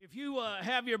If you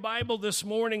have your Bible this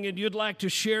morning and you'd like to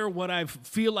share what I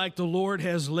feel like the Lord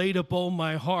has laid upon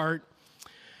my heart,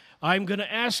 I'm going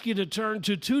to ask you to turn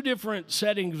to two different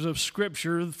settings of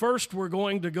Scripture. First, we're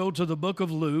going to go to the book of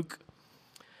Luke,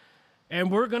 and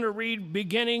we're going to read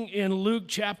beginning in Luke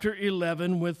chapter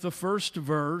 11 with the first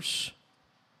verse,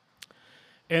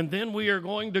 and then we are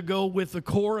going to go with the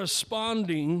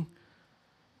corresponding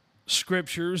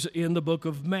Scriptures in the book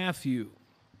of Matthew.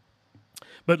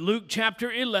 But Luke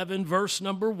chapter 11, verse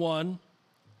number 1.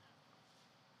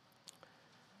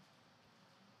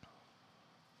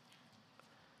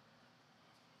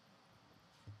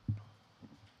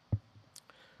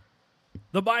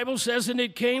 The Bible says, "And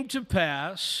it came to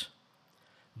pass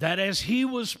that as he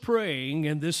was praying,"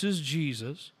 and this is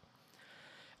Jesus,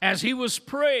 "as he was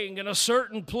praying in a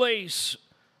certain place,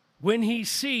 when he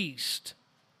ceased,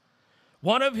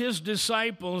 one of his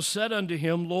disciples said unto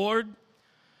him, Lord,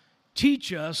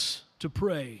 teach us to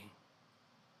pray.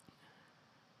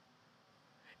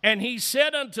 And he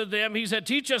said unto them," he said,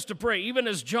 "teach us to pray, even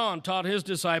as John taught his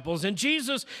disciples. And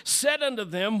Jesus said unto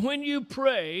them, when you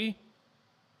pray,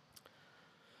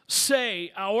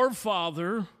 say, Our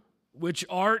Father, which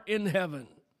art in heaven,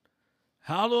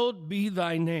 hallowed be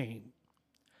thy name.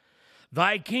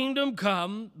 Thy kingdom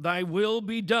come, thy will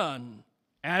be done,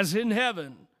 as in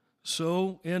heaven,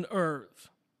 so in earth.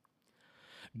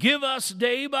 Give us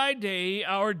day by day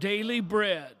our daily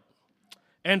bread,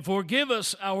 and forgive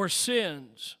us our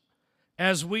sins,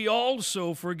 as we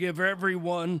also forgive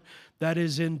everyone that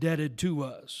is indebted to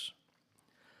us.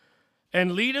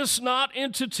 And lead us not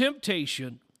into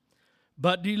temptation,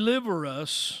 but deliver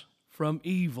us from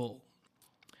evil."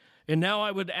 And now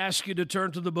I would ask you to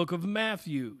turn to the book of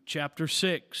Matthew, chapter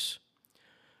 6,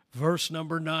 verse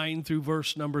number 9 through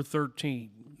verse number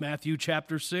 13. Matthew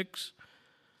chapter 6,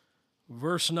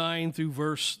 verse 9 through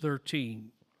verse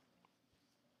 13.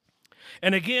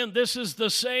 And again, this is the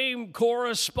same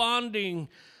corresponding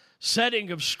setting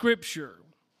of Scripture.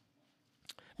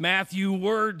 Matthew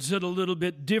words it a little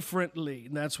bit differently,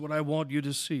 and that's what I want you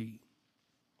to see.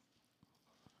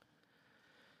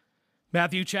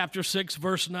 Matthew chapter 6,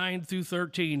 verse 9 through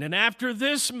 13. "And after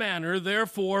this manner,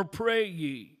 therefore, pray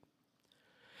ye,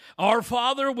 Our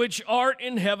Father which art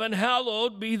in heaven,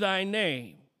 hallowed be thy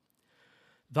name.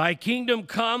 Thy kingdom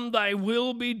come, thy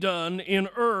will be done in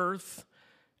earth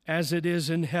as it is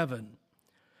in heaven.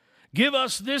 Give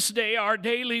us this day our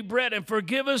daily bread, and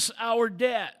forgive us our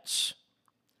debts,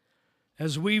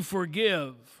 as we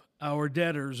forgive our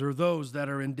debtors," or those that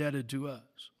are indebted to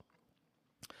us.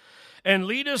 "And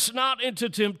lead us not into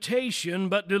temptation,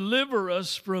 but deliver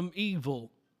us from evil.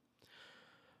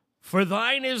 For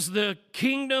thine is the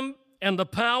kingdom and the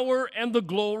power and the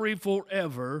glory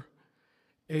forever.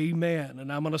 Amen."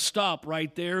 And I'm going to stop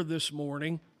right there this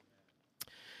morning.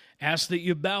 Ask that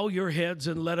you bow your heads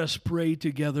and let us pray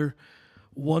together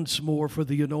once more for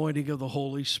the anointing of the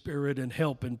Holy Spirit and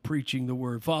help in preaching the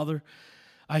word. Father,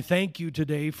 I thank you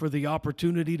today for the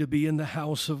opportunity to be in the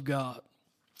house of God.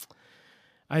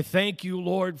 I thank you,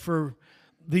 Lord, for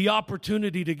the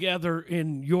opportunity to gather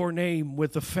in your name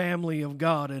with the family of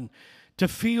God and to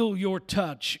feel your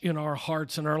touch in our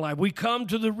hearts and our life. We come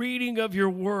to the reading of your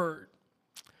word.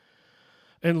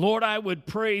 And Lord, I would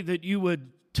pray that you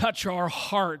would touch our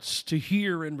hearts to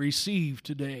hear and receive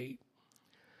today.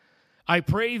 I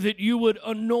pray that you would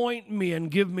anoint me and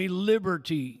give me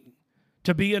liberty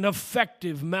to be an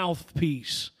effective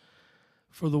mouthpiece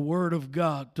for the word of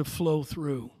God to flow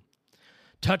through.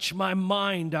 Touch my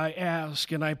mind, I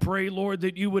ask, and I pray, Lord,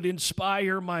 that you would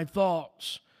inspire my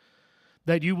thoughts,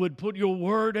 that you would put your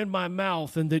word in my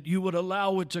mouth, and that you would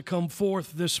allow it to come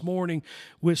forth this morning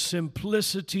with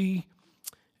simplicity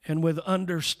and with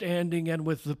understanding and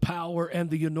with the power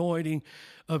and the anointing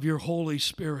of your Holy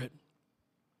Spirit.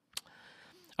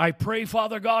 I pray,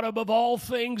 Father God, above all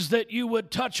things, that you would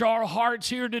touch our hearts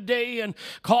here today and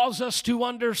cause us to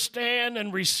understand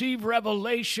and receive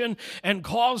revelation and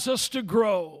cause us to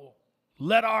grow.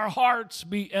 Let our hearts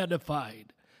be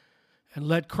edified and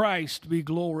let Christ be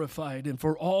glorified. And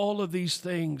for all of these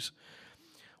things,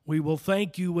 we will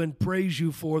thank you and praise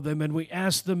you for them, and we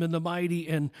ask them in the mighty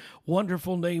and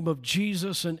wonderful name of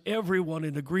Jesus, and everyone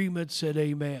in agreement said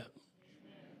amen.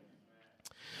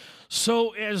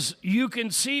 So as you can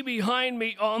see behind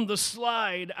me on the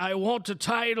slide, I want to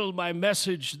title my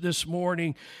message this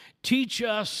morning, Teach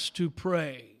Us to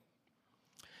Pray.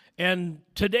 And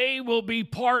today will be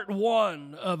part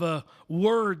one of a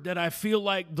word that I feel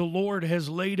like the Lord has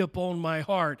laid upon my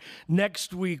heart.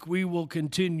 Next week we will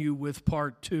continue with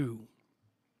part two.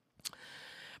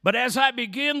 But as I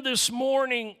begin this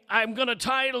morning, I'm going to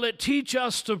title it, Teach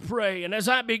Us to Pray. And as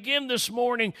I begin this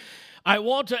morning, I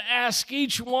want to ask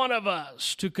each one of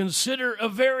us to consider a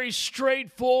very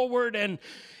straightforward and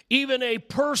even a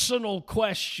personal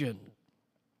question.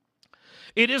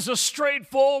 It is a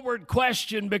straightforward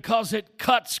question because it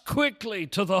cuts quickly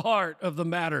to the heart of the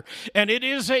matter. And it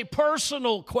is a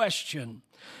personal question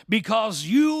because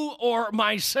you or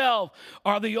myself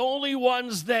are the only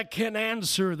ones that can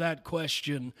answer that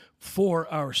question for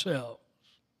ourselves.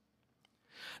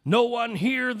 No one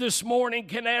here this morning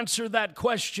can answer that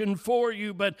question for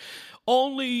you, but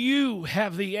only you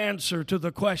have the answer to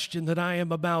the question that I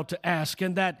am about to ask.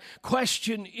 And that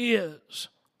question is,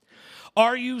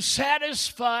 are you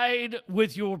satisfied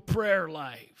with your prayer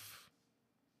life?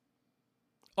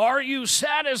 Are you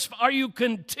satisfied? Are you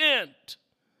content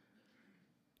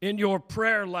in your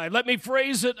prayer life? Let me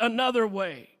phrase it another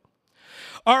way.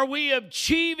 Are we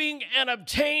achieving and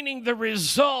obtaining the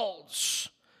results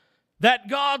that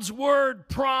God's word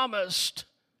promised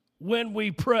when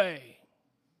we pray?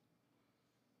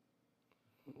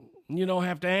 You don't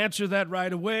have to answer that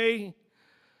right away.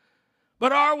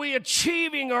 But are we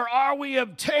achieving or are we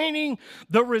obtaining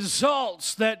the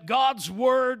results that God's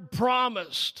word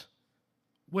promised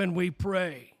when we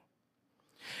pray?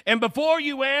 And before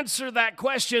you answer that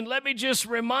question, let me just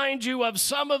remind you of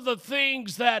some of the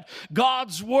things that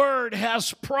God's word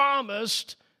has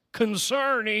promised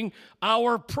concerning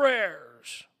our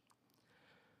prayers.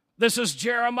 This is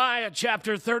Jeremiah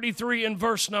chapter 33 and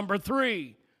verse number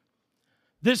 3.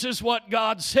 This is what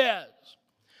God says.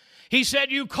 He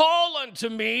said, you call unto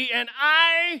me and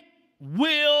I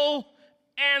will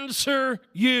answer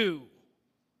you.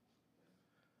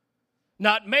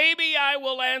 Not maybe I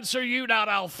will answer you, not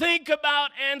I'll think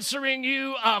about answering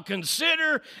you, I'll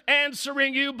consider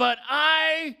answering you, but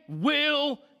I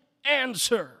will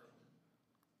answer.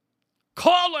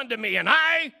 Call unto me, and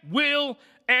I will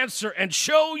answer, and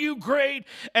show you great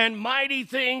and mighty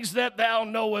things that thou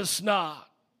knowest not.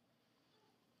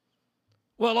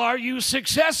 Well, are you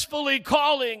successfully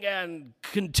calling and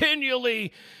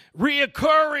continually,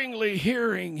 reoccurringly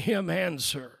hearing him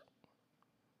answer?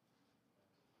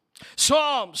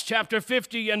 Psalms chapter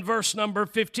 50 and verse number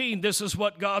 15, this is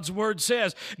what God's word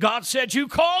says. God said, you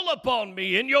call upon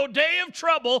me in your day of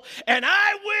trouble, and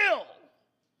I will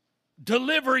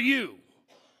deliver you,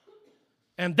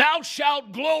 and thou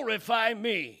shalt glorify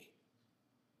me.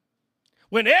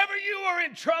 Whenever you are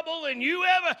in trouble and you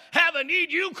ever have a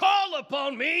need, you call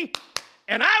upon me,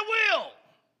 and I will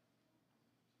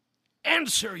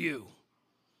answer you,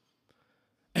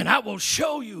 and I will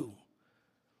show you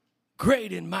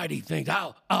great and mighty things.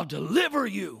 I'll deliver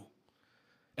you,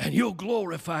 and you'll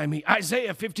glorify me.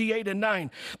 Isaiah 58 and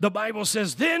 9, the Bible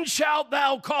says, then shalt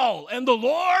thou call, and the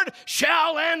Lord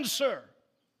shall answer.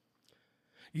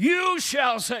 You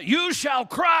shall say, you shall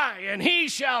cry, and he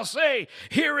shall say,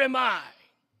 here am I.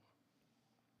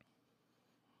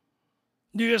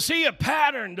 Do you see a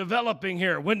pattern developing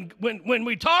here? When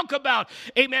we talk about,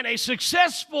 amen, a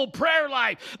successful prayer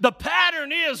life, the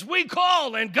pattern is we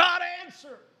call and God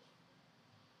answers.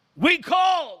 We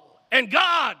call and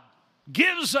God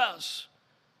gives us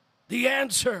the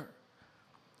answer.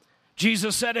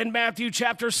 Jesus said in Matthew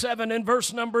chapter 7 and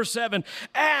verse number 7,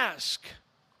 ask,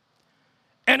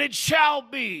 and it shall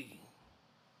be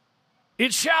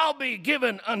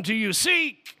given unto you.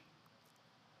 Seek,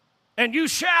 and you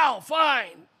shall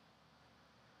find.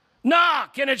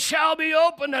 Knock, and it shall be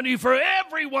opened unto you. For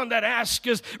everyone that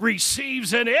asketh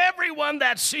receives, and everyone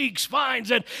that seeks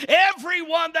finds, and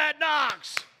everyone that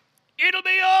knocks, it'll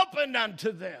be opened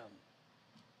unto them.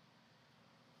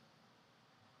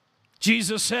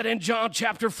 Jesus said in John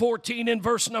chapter 14 and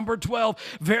verse number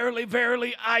 12, verily,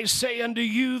 verily, I say unto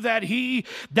you that he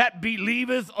that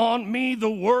believeth on me,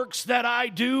 the works that I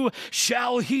do,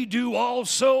 shall he do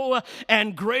also,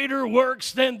 and greater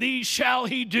works than these shall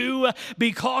he do,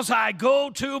 because I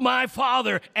go to my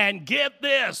Father. And get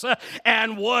this,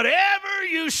 and whatever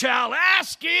you shall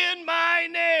ask in my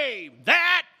name,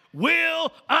 that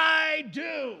will I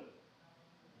do,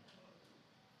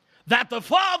 that the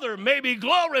Father may be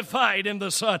glorified in the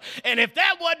Son. And if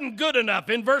that wasn't good enough,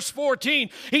 in verse 14,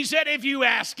 he said, if you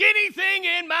ask anything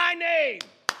in my name,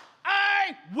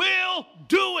 I will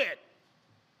do it.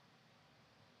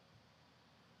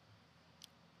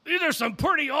 These are some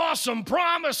pretty awesome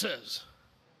promises.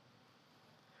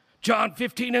 John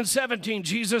 15 and 17,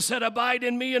 Jesus said, abide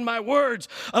in me and my words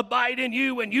abide in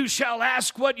you, and you shall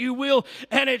ask what you will,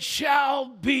 and it shall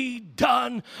be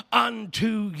done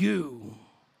unto you.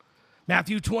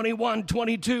 Matthew 21,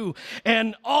 22,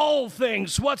 and all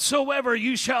things whatsoever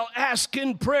you shall ask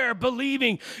in prayer,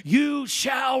 believing, you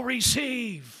shall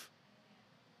receive.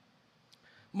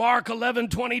 Mark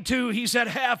 11:22, he said,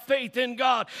 have faith in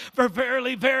God. For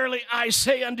verily, verily, I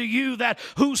say unto you that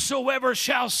whosoever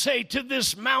shall say to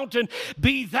this mountain,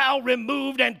 be thou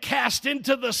removed and cast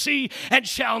into the sea, and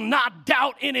shall not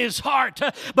doubt in his heart,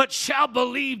 but shall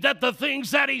believe that the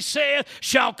things that he saith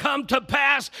shall come to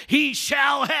pass, he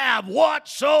shall have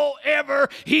whatsoever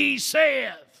he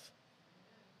saith.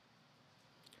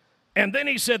 And then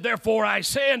he said, therefore I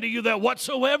say unto you that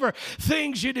whatsoever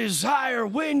things you desire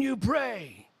when you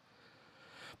pray,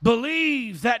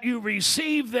 believe that you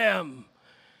receive them,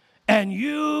 and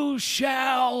you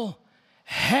shall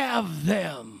have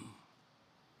them.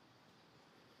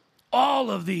 All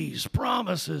of these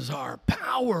promises are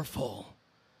powerful.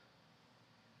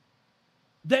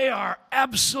 They are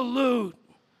absolute.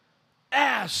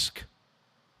 Ask,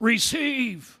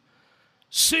 receive,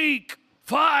 seek,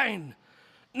 find,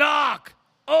 knock,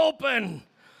 open,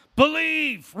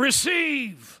 believe,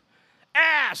 receive.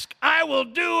 Ask, I will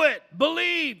do it.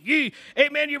 Believe, ye,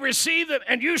 amen, you receive them,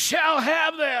 and you shall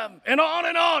have them. And on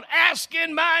and on. Ask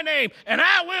in my name, and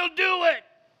I will do it.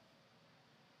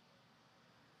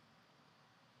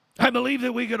 I believe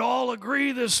that we could all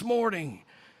agree this morning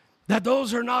that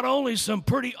those are not only some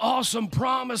pretty awesome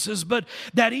promises, but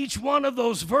that each one of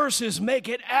those verses make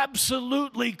it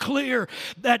absolutely clear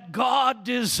that God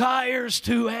desires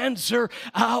to answer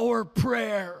our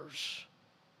prayers.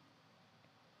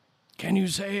 Can you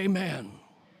say amen?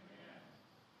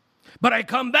 But I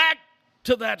come back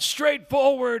to that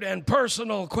straightforward and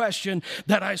personal question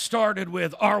that I started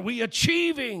with. Are we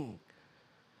achieving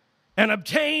and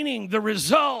obtaining the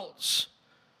results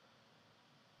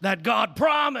that God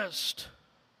promised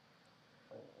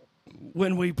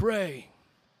when we pray?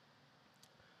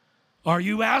 Are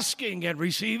you asking and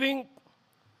receiving?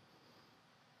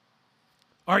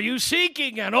 Are you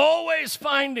seeking and always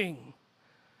finding?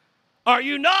 Are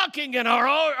you knocking and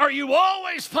are you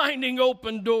always finding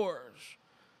open doors?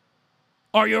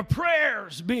 Are your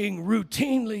prayers being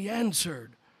routinely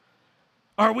answered?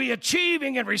 Are we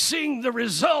achieving and receiving the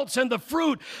results and the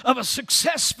fruit of a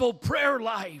successful prayer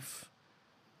life?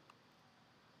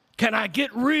 Can I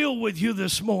get real with you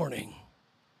this morning?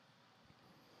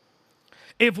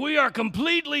 If we are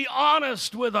completely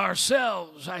honest with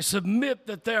ourselves, I submit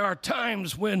that there are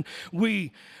times when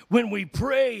we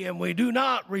pray and we do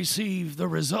not receive the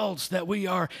results that we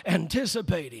are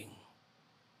anticipating.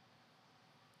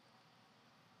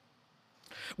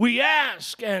 We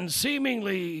ask and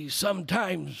seemingly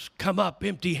sometimes come up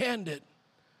empty-handed.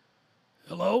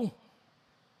 Hello?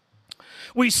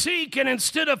 We seek, and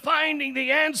instead of finding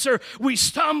the answer, we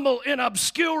stumble in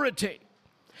obscurity.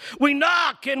 We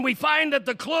knock and we find that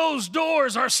the closed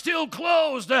doors are still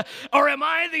closed. Or am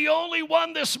I the only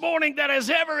one this morning that has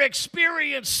ever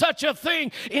experienced such a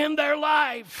thing in their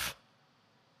life?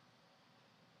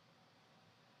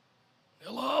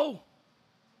 Hello?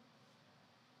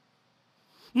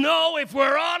 No, if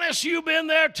we're honest, you've been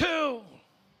there too.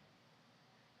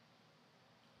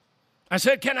 I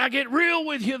said, can I get real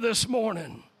with you this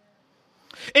morning?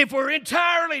 If we're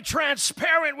entirely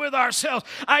transparent with ourselves,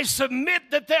 I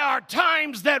submit that there are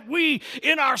times that we,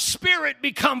 in our spirit,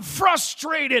 become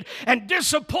frustrated and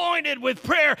disappointed with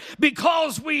prayer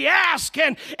because we ask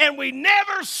and we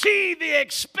never see the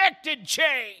expected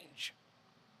change.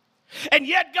 And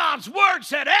yet God's word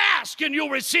said, ask and you'll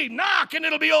receive, knock and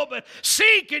it'll be open,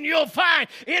 seek and you'll find.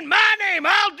 In my name,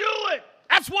 I'll do it.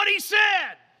 That's what he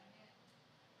said.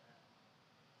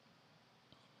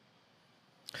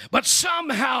 But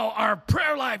somehow our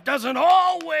prayer life doesn't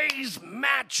always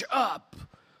match up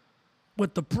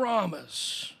with the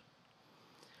promise.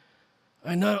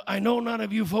 I know none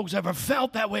of you folks ever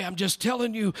felt that way. I'm just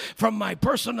telling you from my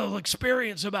personal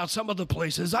experience about some of the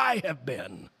places I have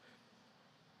been.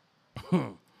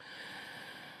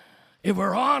 If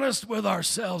we're honest with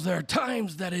ourselves, there are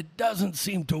times that it doesn't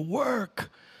seem to work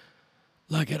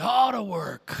like it ought to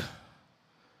work.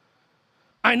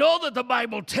 I know that the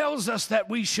Bible tells us that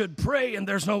we should pray, and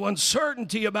there's no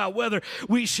uncertainty about whether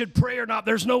we should pray or not.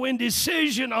 There's no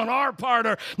indecision on our part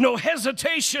or no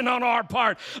hesitation on our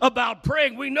part about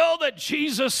praying. We know that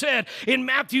Jesus said in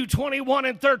Matthew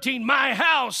 21:13, my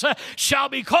house shall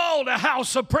be called a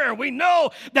house of prayer. We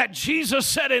know that Jesus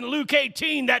said in Luke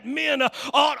 18 that men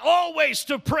ought always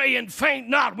to pray and faint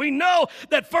not. We know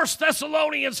that 1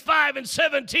 Thessalonians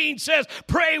 5:17 says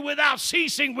pray without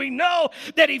ceasing. We know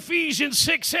that Ephesians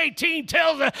 6:18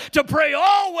 tells us to pray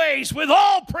always with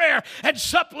all prayer and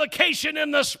supplication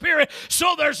in the Spirit.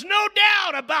 So there's no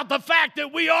doubt about the fact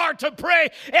that we are to pray,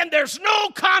 and there's no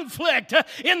conflict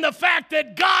in the fact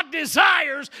that God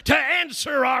desires to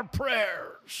answer our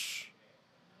prayers.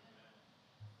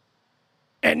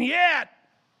 And yet,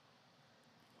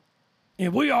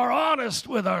 If we are honest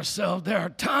with ourselves, there are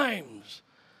times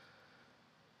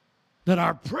that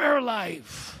our prayer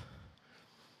life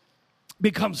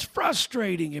becomes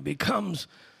frustrating, it becomes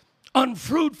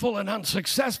unfruitful and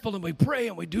unsuccessful, and we pray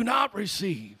and we do not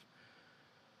receive.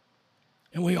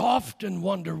 And we often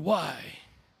wonder why.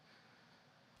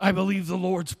 I believe the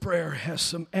Lord's Prayer has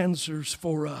some answers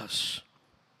for us.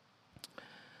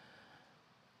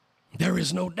 There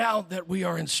is no doubt that we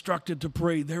are instructed to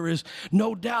pray. There is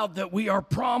no doubt that we are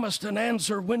promised an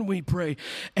answer when we pray.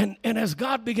 And as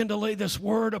God began to lay this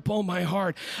word upon my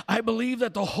heart, I believe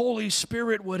that the Holy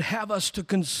Spirit would have us to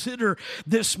consider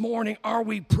this morning, are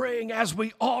we praying as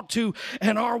we ought to?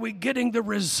 And are we getting the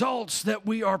results that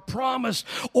we are promised?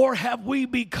 Or have we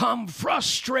become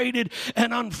frustrated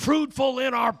and unfruitful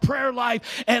in our prayer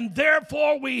life, and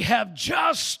therefore we have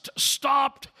just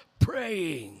stopped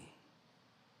praying?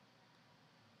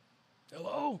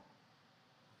 Hello?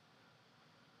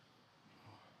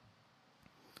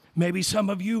 Maybe some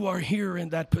of you are here in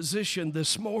that position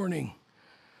this morning.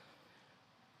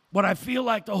 What I feel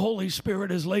like the Holy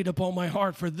Spirit has laid upon my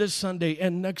heart for this Sunday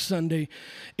and next Sunday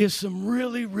is some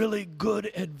really, really good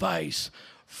advice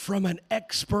from an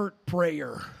expert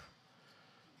prayer.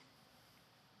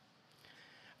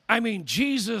 I mean,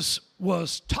 Jesus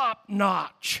was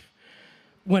top-notch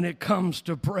when it comes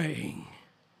to praying.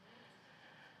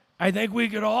 I think we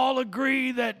could all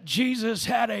agree that Jesus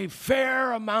had a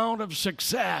fair amount of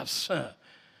success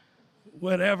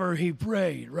whenever he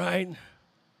prayed, right?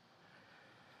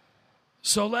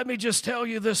 So let me just tell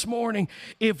you this morning,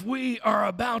 if we are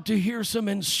about to hear some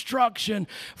instruction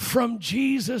from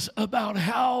Jesus about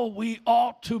how we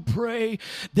ought to pray,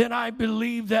 then I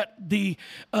believe that the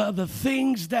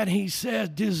things that he says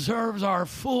deserves our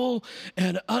full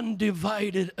and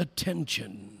undivided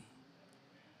attention.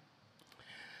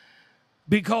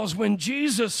 Because when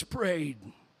Jesus prayed,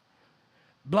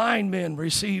 blind men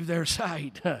received their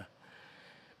sight.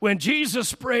 When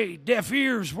Jesus prayed, deaf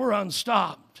ears were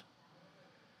unstopped.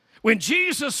 When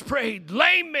Jesus prayed,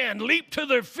 lame men leaped to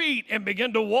their feet and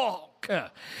began to walk.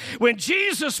 When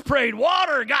Jesus prayed,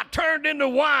 water got turned into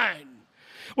wine.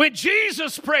 When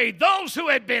Jesus prayed, those who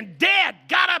had been dead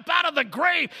got up out of the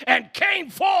grave and came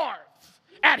forth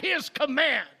at his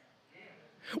command.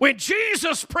 When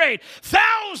Jesus prayed,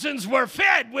 thousands were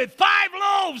fed with 5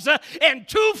 loaves and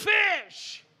 2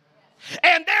 fish.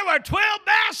 And there were 12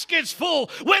 baskets full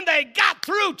when they got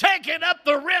through taking up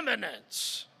the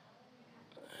remnants.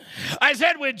 I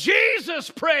said, when Jesus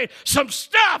prayed, some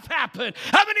stuff happened.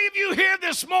 How many of you here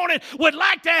this morning would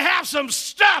like to have some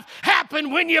stuff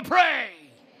happen when you pray?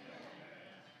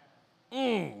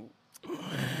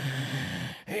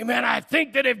 Amen. I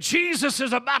think that if Jesus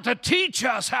is about to teach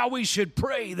us how we should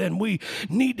pray, then we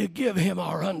need to give him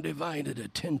our undivided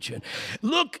attention.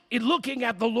 Looking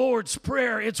at the Lord's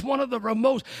Prayer, it's one of the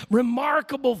most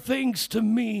remarkable things to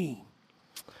me.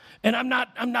 And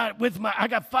I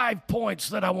got 5 points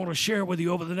that I want to share with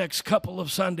you over the next couple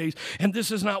of Sundays. And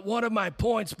this is not one of my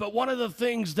points, but one of the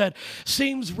things that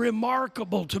seems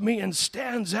remarkable to me and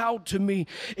stands out to me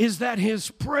is that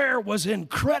his prayer was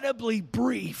incredibly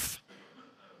brief.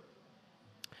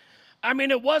 I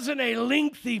mean, it wasn't a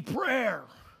lengthy prayer.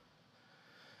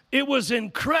 It was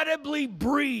incredibly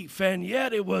brief, and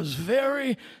yet it was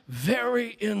very,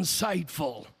 very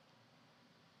insightful.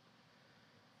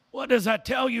 What does that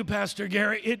tell you, Pastor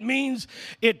Gary?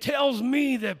 It tells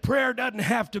me that prayer doesn't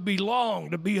have to be long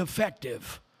to be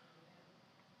effective.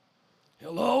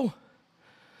 Hello?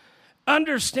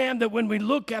 Understand that when we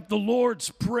look at the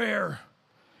Lord's Prayer,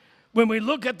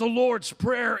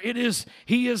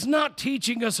 he is not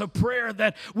teaching us a prayer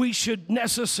that we should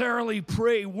necessarily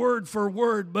pray word for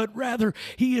word, but rather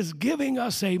he is giving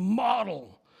us a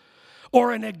model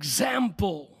or an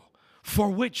example for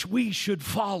which we should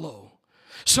follow.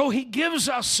 So he gives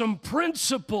us some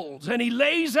principles, and he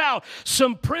lays out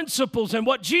some principles. And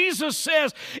what Jesus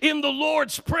says in the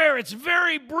Lord's Prayer, it's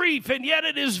very brief, and yet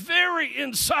it is very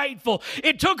insightful.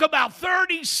 It took about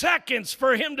 30 seconds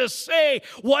for him to say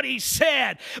what he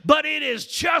said, but it is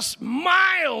just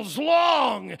miles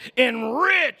long and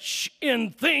rich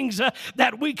in things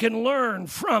that we can learn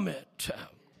from it.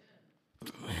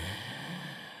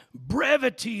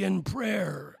 Brevity in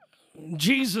prayer.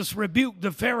 Jesus rebuked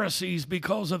the Pharisees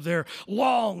because of their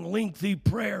long, lengthy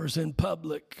prayers in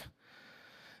public.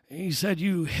 He said,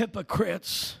 you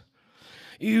hypocrites,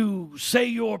 you say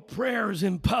your prayers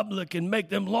in public and make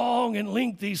them long and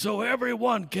lengthy so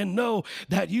everyone can know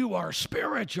that you are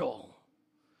spiritual.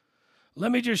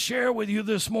 Let me just share with you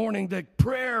this morning that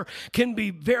prayer can be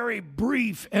very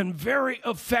brief and very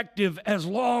effective as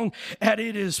long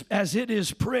as it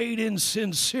is prayed in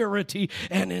sincerity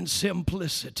and in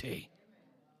simplicity.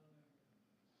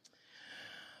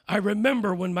 I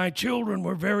remember when my children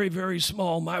were very, very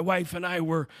small, my wife and I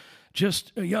were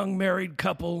just a young married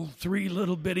couple, 3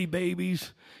 little bitty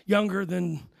babies, younger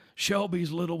than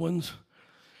Shelby's little ones.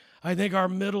 I think our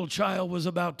middle child was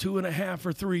about 2.5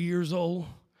 or 3 years old.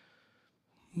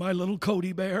 My little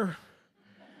Cody bear.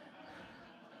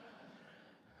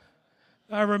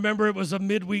 I remember it was a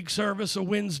midweek service, a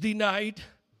Wednesday night.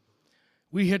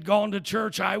 We had gone to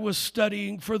church. I was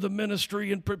studying for the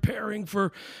ministry and preparing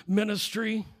for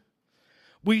ministry.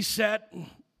 We sat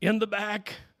in the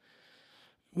back.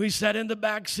 We sat in the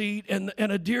back seat, and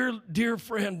a dear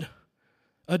friend,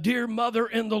 a dear mother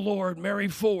in the Lord, Mary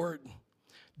Ford,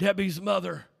 Debbie's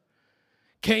mother,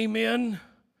 came in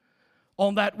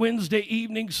on that Wednesday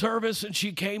evening service, and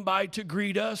she came by to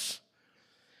greet us.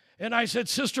 And I said,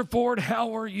 Sister Ford,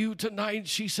 how are you tonight?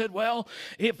 She said, well,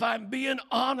 if I'm being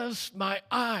honest, my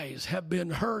eyes have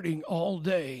been hurting all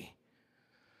day.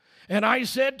 And I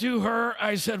said to her,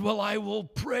 well, I will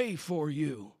pray for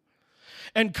you.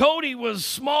 And Cody was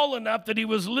small enough that he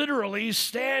was literally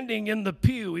standing in the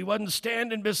pew. He wasn't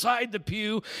standing beside the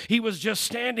pew. He was just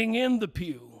standing in the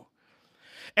pew.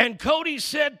 And Cody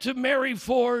said to Mary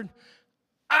Ford,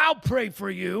 I'll pray for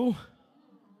you.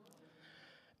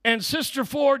 And Sister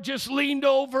Ford just leaned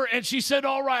over and she said,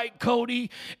 all right, Cody.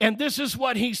 And this is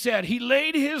what he said. He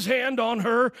laid his hand on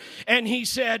her and he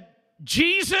said,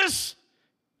 Jesus,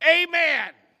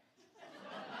 amen.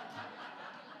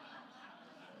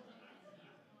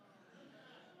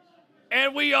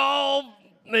 And we all,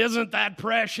 isn't that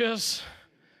precious?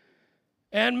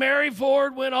 And Mary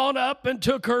Ford went on up and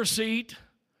took her seat.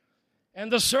 And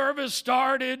the service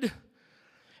started.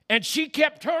 And she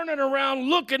kept turning around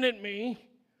looking at me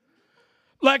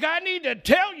like I need to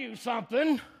tell you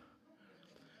something.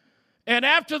 And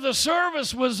after the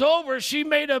service was over, she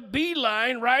made a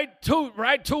beeline right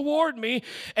toward me.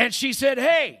 And she said,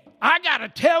 hey, I got to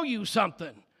tell you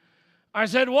something. I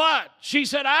said, what? She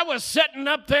said, I was sitting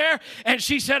up there, and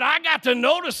she said, I got to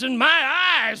noticing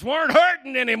my eyes weren't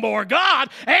hurting anymore. God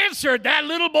answered that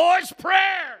little boy's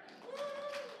prayer.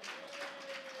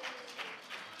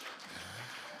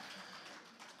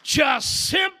 Just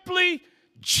simply,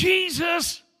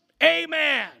 Jesus,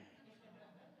 amen.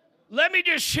 Let me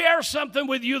just share something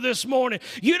with you this morning.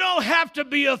 You don't have to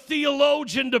be a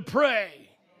theologian to pray.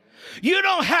 You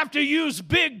don't have to use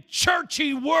big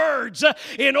churchy words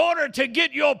in order to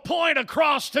get your point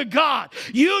across to God.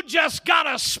 You just got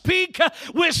to speak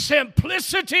with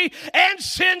simplicity and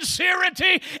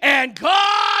sincerity, and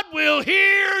God will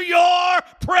hear your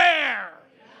prayer.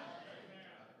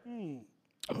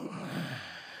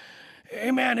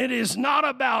 Amen. It is not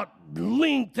about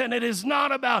length, and it is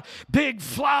not about big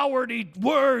flowery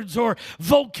words or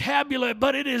vocabulary,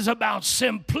 but it is about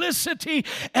simplicity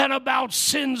and about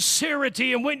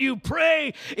sincerity. And when you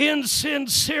pray in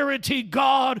sincerity,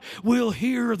 God will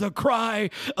hear the cry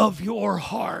of your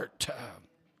heart.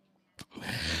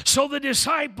 So the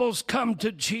disciples come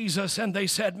to Jesus and they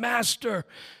said, Master,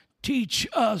 teach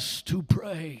us to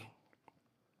pray.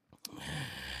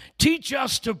 Teach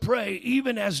us to pray,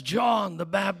 even as John the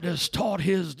Baptist taught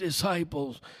his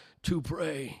disciples to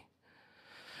pray.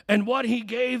 And what he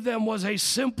gave them was a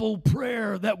simple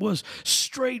prayer that was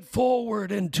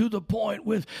straightforward and to the point,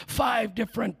 with 5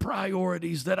 different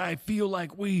priorities that I feel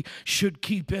like we should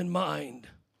keep in mind.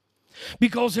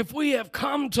 Because if we have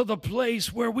come to the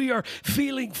place where we are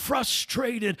feeling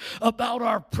frustrated about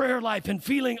our prayer life and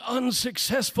feeling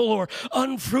unsuccessful or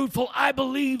unfruitful, I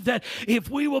believe that if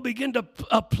we will begin to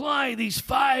apply these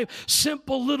 5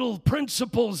 simple little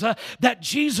principles that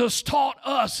Jesus taught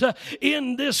us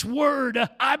in this word,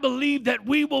 I believe that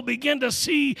we will begin to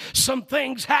see some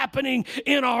things happening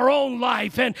in our own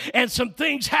life and some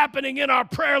things happening in our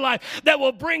prayer life that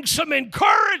will bring some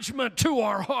encouragement to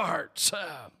our hearts.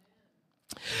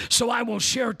 So I will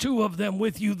share 2 of them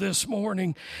with you this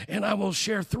morning, and I will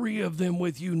share 3 of them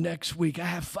with you next week. I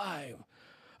have 5,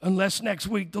 unless next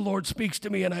week the Lord speaks to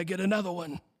me and I get another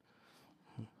one.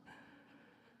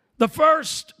 The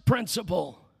first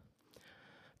principle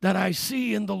that I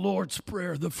see in the Lord's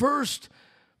Prayer, the first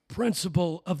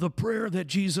principle of the prayer that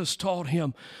Jesus taught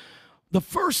him, the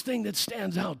first thing that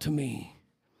stands out to me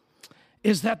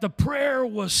is that the prayer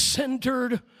was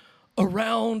centered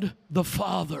around the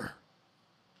Father.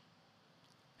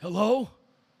 Hello?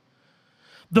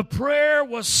 The prayer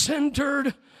was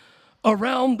centered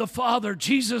around the Father.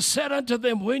 Jesus said unto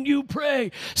them, when you pray,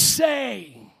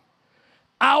 say,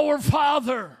 Our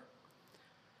Father,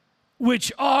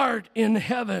 which art in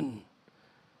heaven.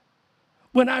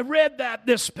 When I read that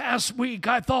this past week,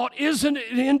 I thought, isn't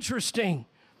it interesting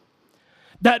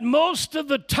that most of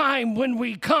the time when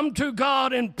we come to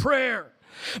God in prayer,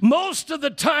 most of the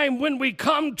time when we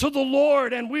come to the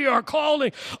Lord and we are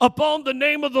calling upon the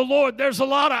name of the Lord, there's a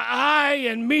lot of I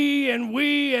and me and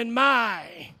we and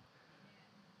my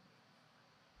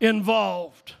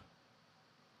involved.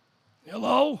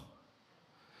 Hello?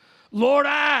 Lord,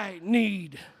 I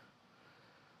need.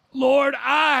 Lord,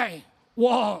 I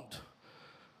want.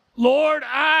 Lord,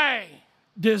 I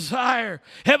desire.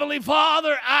 Heavenly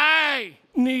Father, I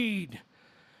need.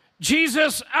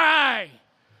 Jesus, I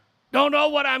don't know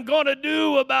what I'm going to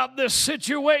do about this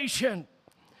situation.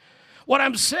 What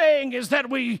I'm saying is that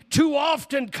we too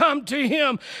often come to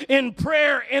Him in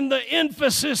prayer, and the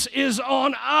emphasis is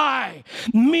on I,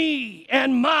 me,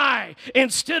 and my,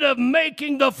 instead of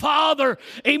making the Father,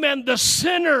 amen, the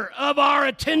center of our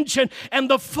attention and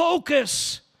the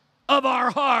focus of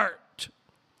our heart.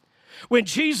 When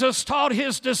Jesus taught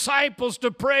His disciples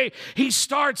to pray, He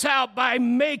starts out by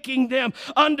making them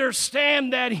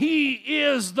understand that He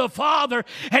is the Father,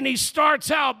 and He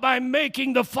starts out by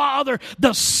making the Father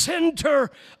the center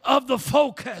of the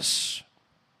focus.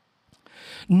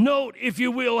 Note, if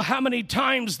you will, how many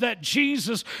times that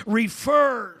Jesus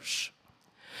refers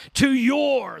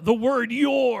to the word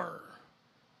your,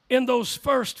 in those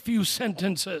first few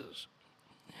sentences.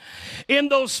 In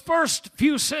those first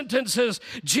few sentences,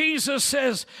 Jesus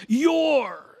says,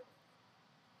 your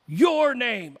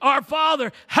name. Our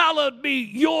Father, hallowed be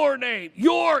your name.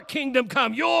 Your kingdom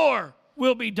come. Your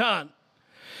will be done.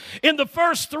 In the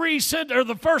first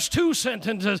two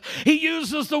sentences, He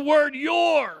uses the word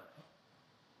your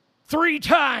 3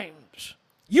 times.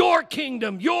 Your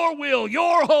kingdom, your will,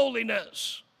 your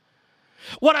holiness.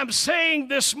 What I'm saying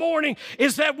this morning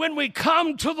is that when we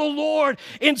come to the Lord,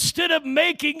 instead of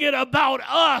making it about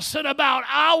us and about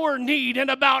our need and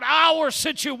about our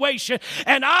situation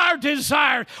and our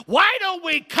desire, why don't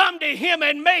we come to Him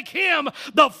and make Him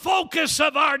the focus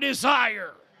of our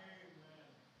desire?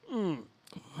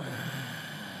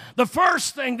 The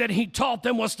first thing that He taught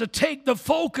them was to take the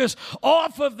focus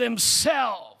off of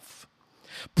themselves.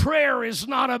 Prayer is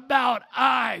not about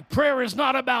I. Prayer is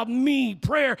not about me.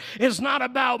 Prayer is not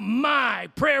about my.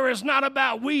 Prayer is not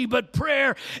about we, but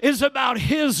prayer is about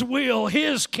His will,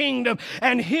 His kingdom,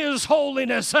 and His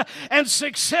holiness. And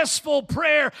successful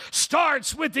prayer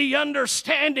starts with the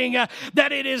understanding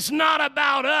that it is not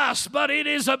about us, but it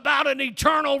is about an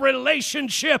eternal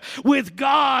relationship with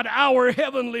God, our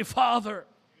Heavenly Father.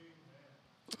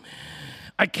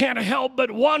 I can't help but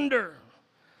wonder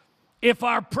if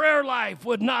our prayer life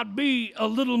would not be a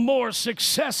little more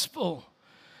successful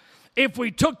if we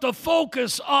took the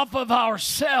focus off of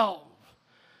ourselves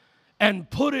and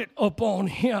put it upon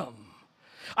Him.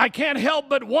 I can't help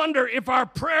but wonder if our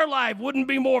prayer life wouldn't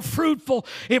be more fruitful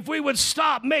if we would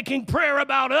stop making prayer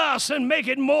about us and make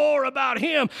it more about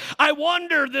Him. I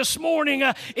wonder this morning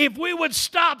if we would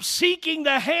stop seeking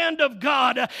the hand of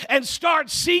God and start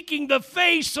seeking the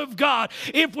face of God,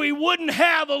 if we wouldn't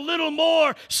have a little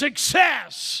more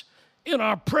success in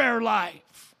our prayer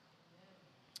life.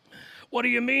 What do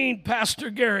you mean, Pastor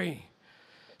Gary?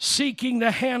 Seeking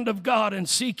the hand of God and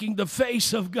seeking the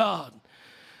face of God.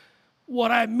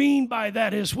 What I mean by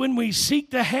that is when we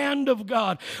seek the hand of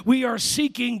God, we are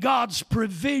seeking God's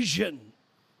provision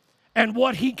and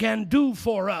what He can do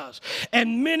for us.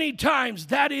 And many times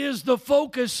that is the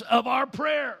focus of our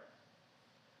prayer.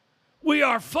 We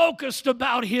are focused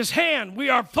about His hand. We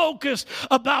are focused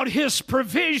about His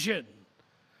provision.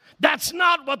 That's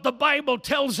not what the Bible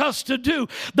tells us to do.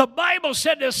 The Bible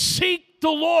said to seek the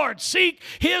Lord, seek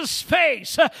His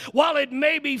face while it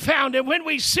may be found. And when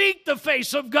we seek the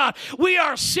face of God, we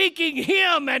are seeking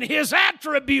Him and His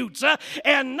attributes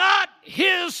and not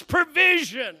His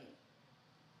provision.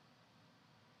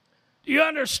 Do you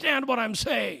understand what I'm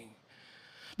saying?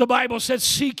 The Bible says,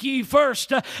 seek ye first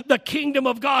the kingdom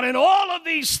of God, and all of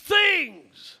these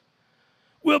things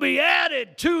will be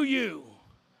added to you.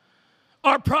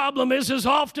 Our problem is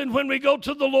often when we go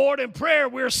to the Lord in prayer,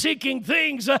 we're seeking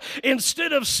things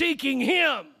instead of seeking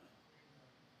Him.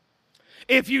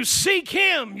 If you seek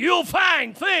Him, you'll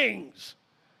find things.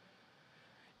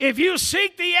 If you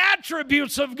seek the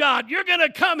attributes of God, you're going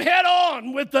to come head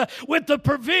on with the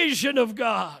provision of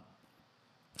God.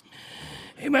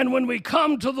 Amen. When we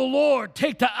come to the Lord,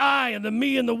 take the I and the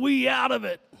me and the we out of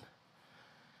it.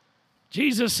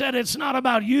 Jesus said it's not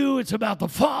about you, it's about the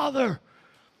Father.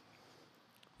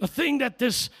 The thing that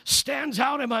this stands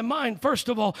out in my mind, first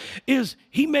of all, is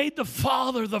He made the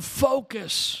Father the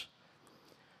focus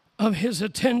of His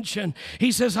attention.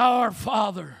 He says, our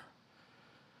Father.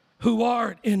 who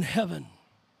art in heaven.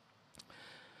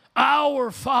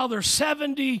 Our Father,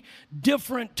 70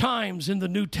 different times in the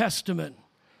New Testament,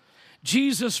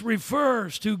 Jesus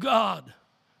refers to God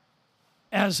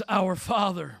as our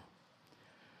Father.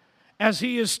 As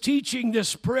he is teaching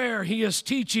this prayer, he is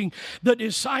teaching the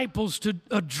disciples to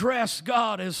address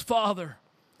God as Father.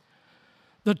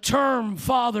 The term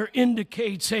Father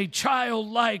indicates a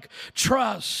childlike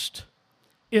trust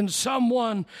in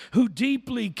someone who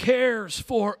deeply cares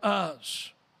for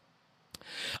us.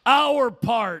 Our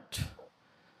part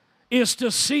is to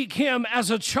seek him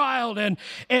as a child, and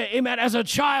amen, as a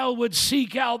child would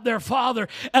seek out their father.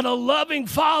 And a loving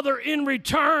father in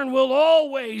return will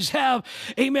always have,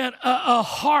 amen, a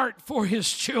heart for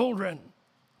his children.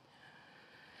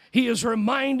 He is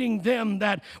reminding them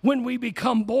that when we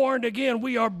become born again,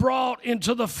 we are brought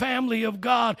into the family of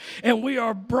God, and we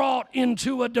are brought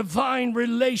into a divine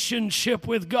relationship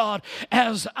with God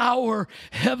as our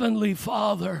heavenly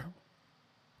Father.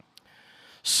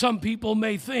 Some people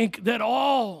may think that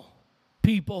all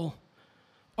people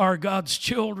are God's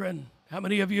children. How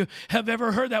many of you have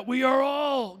ever heard that? We are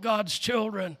all God's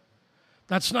children.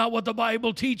 That's not what the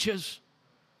Bible teaches.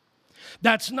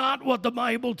 That's not what the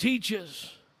Bible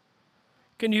teaches.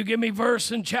 Can you give me verse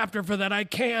and chapter for that? I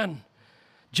can.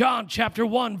 John chapter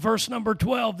 1, verse number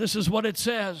 12. This is what it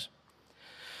says.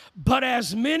 But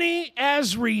as many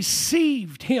as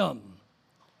received him,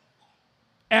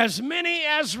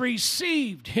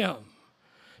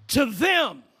 to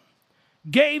them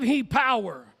gave he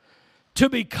power to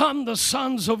become the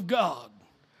sons of God,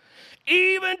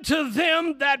 even to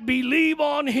them that believe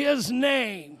on his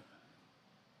name.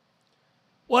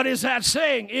 What is that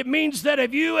saying? It means that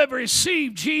if you have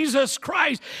received Jesus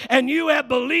Christ and you have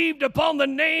believed upon the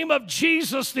name of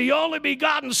Jesus, the only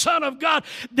begotten Son of God,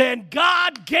 then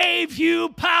God gave you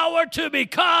power to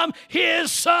become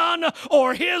his son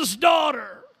or his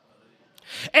daughter.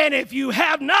 And if you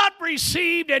have not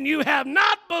received and you have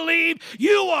not believed,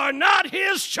 you are not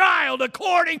his child.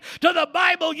 According to the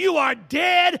Bible, you are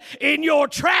dead in your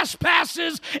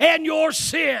trespasses and your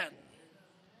sin.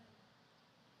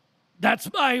 That's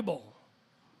Bible.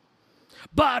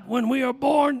 But when we are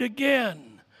born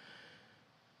again,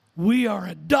 we are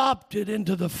adopted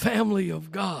into the family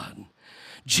of God.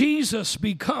 Jesus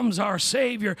becomes our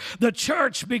Savior. The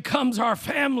church becomes our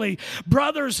family.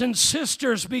 Brothers and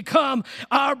sisters become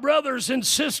our brothers and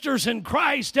sisters in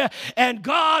Christ. And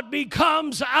God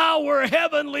becomes our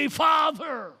heavenly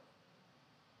Father.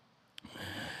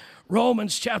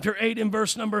 Romans chapter 8 and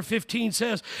verse number 15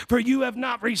 says, for you have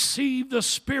not received the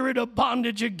spirit of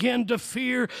bondage again to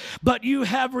fear, but you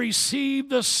have received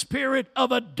the spirit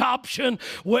of adoption,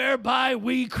 whereby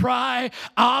we cry,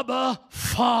 Abba,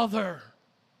 Father.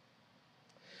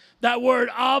 That word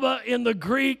Abba in the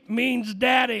Greek means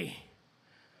daddy.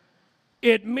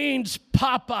 It means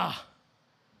papa.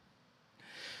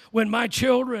 When my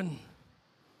children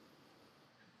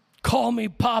call me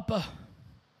papa,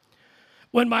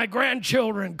 when my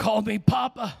grandchildren call me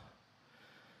papa,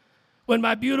 when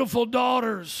my beautiful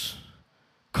daughters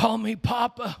call me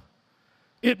papa,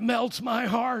 it melts my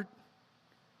heart.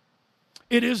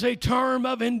 It is a term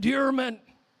of endearment.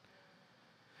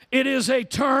 It is a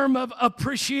term of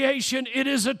appreciation. It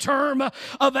is a term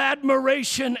of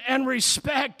admiration and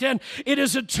respect, and it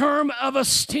is a term of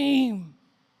esteem.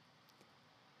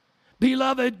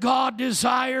 Beloved, God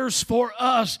desires for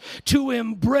us to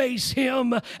embrace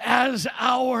him as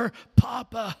our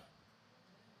Papa.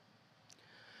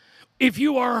 If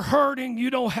you are hurting,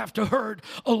 you don't have to hurt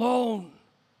alone.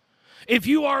 If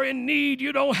you are in need,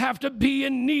 you don't have to be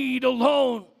in need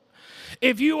alone.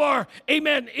 If you are,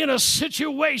 amen, in a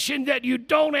situation that you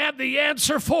don't have the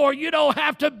answer for, you don't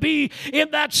have to be in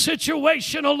that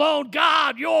situation alone.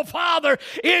 God, your Father,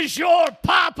 is your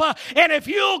Papa. And if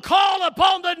you'll call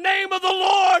upon the name of the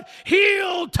Lord,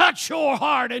 he'll touch your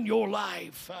heart and your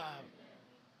life.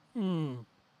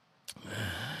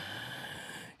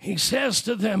 He says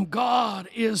to them, God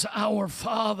is our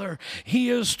Father. He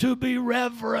is to be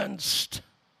reverenced.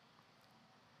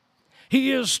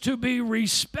 He is to be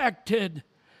respected.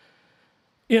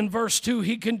 In verse 2,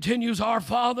 he continues, our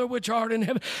Father which art in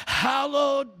heaven,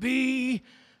 hallowed be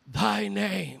thy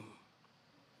name.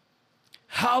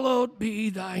 Hallowed be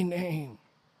thy name.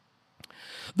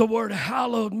 The word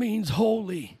hallowed means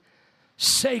holy,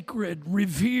 sacred,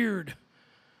 revered,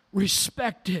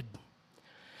 respected.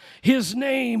 His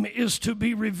name is to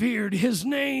be revered. His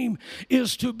name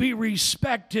is to be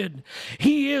respected.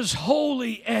 He is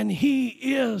holy and he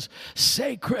is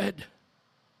sacred.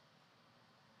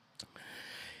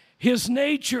 His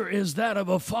nature is that of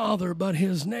a father, but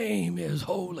his name is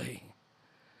holy.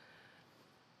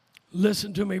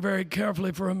 Listen to me very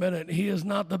carefully for a minute. He is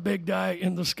not the big guy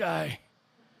in the sky.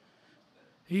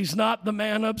 He's not the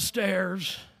man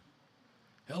upstairs.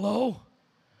 Hello?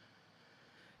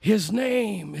 His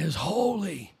name is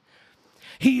holy.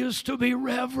 He is to be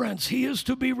reverenced. He is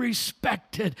to be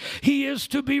respected. He is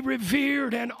to be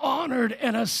revered and honored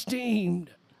and esteemed.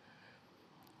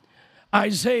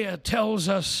 Isaiah tells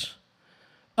us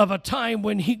of a time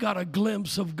when he got a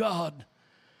glimpse of God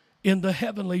in the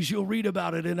heavenlies. You'll read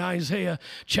about it in Isaiah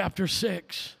chapter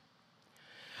 6.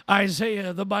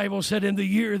 Isaiah, the Bible said, in the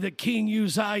year that King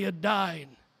Uzziah died,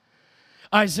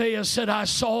 Isaiah said, I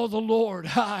saw the Lord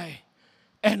high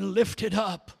and lifted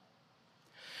up,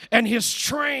 and his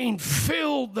train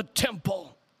filled the temple.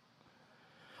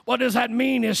 What does that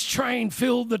mean? His train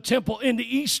filled the temple. In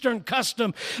the Eastern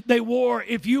custom, they wore,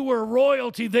 if you were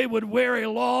royalty, they would wear a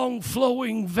long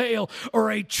flowing veil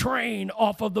or a train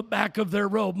off of the back of their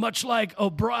robe, much like a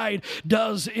bride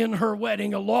does in her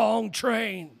wedding, a long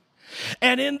train.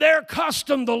 And in their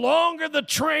custom, the longer the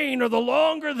train or the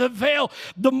longer the veil,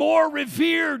 the more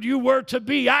revered you were to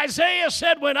be. Isaiah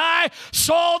said, when I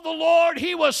saw the Lord,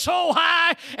 he was so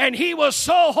high and he was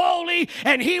so holy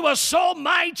and he was so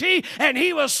mighty and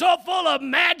he was so full of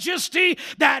majesty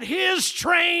that his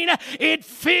train, it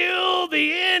filled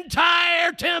the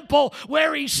entire temple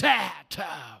where he sat.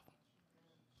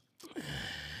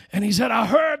 And he said, I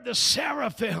heard the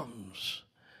seraphims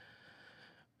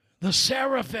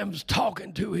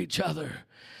talking to each other.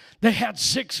 They had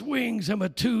 6 wings, and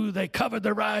with 2 they covered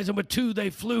their eyes, and with 2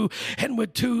 they flew, and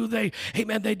with 2 they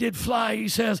did fly, he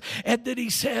says. And then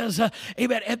he says,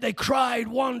 amen, and they cried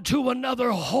one to another,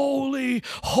 holy,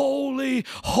 holy,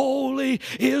 holy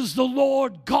is the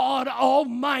Lord God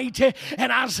Almighty.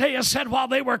 And Isaiah said while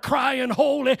they were crying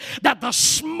holy, that the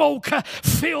smoke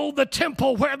filled the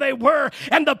temple where they were,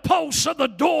 and the posts of the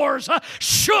doors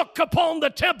shook upon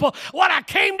the temple. What I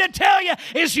came to tell you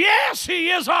is, yes, he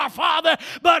is our Father,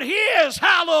 but he is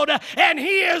hallowed and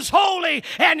he is holy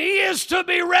and he is to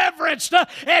be reverenced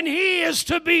and he is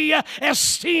to be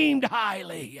esteemed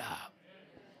highly.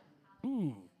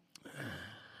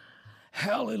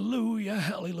 Hallelujah,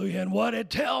 hallelujah. And what it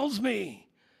tells me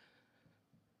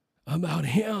about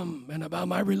him and about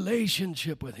my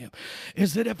relationship with him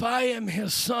is that if I am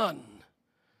his son,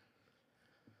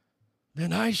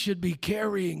 then I should be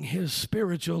carrying his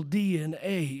spiritual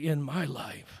DNA in my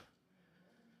life.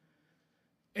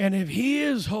 And if he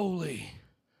is holy,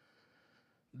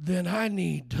 then I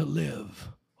need to live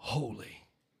holy.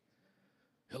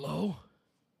 Hello?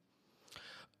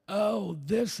 Oh,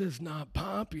 this is not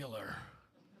popular.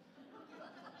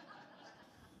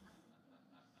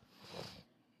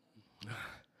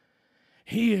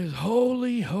 He is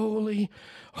holy, holy,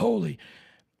 holy.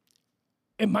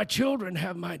 And my children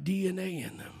have my DNA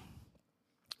in them.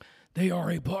 They are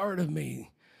a part of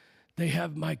me. They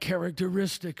have my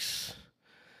characteristics.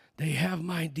 They have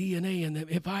my DNA in them.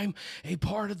 If I'm a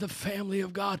part of the family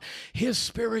of God, his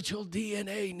spiritual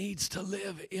DNA needs to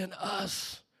live in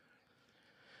us.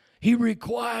 He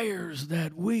requires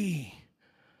that we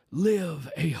live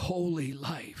a holy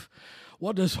life.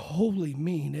 What does holy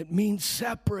mean? It means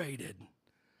separated.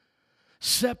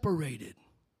 Separated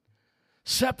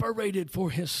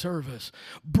for his service.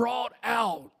 Brought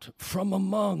out from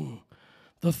among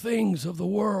the things of the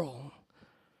world.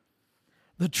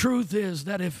 The truth is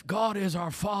that if God is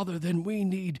our Father, then we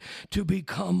need to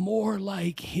become more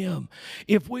like him.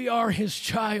 If we are his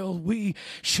child, we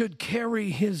should carry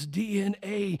his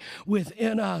DNA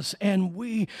within us, and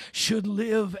we should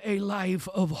live a life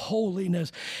of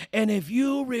holiness. And if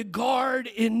you regard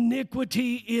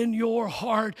iniquity in your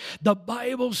heart, the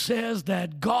Bible says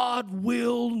that God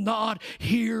will not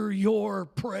hear your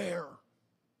prayer.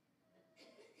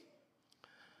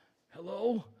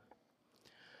 Hello?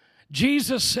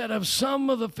 Jesus said of some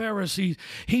of the Pharisees,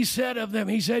 he said of them,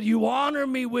 he said, you honor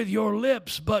me with your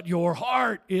lips, but your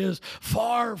heart is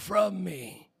far from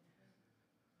me.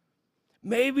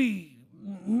 Maybe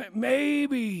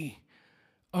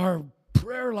our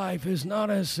prayer life is not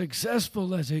as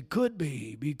successful as it could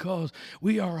be because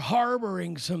we are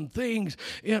harboring some things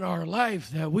in our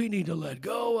life that we need to let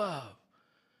go of.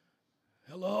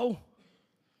 Hello?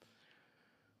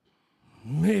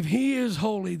 If he is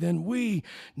holy, then we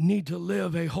need to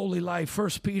live a holy life. 1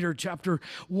 Peter chapter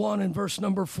 1 and verse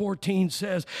number 14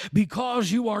 says,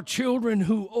 because you are children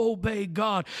who obey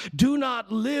God, do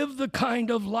not live the kind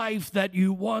of life that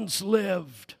you once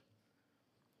lived.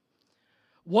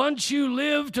 Once you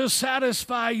lived to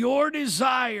satisfy your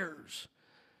desires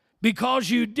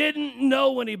because you didn't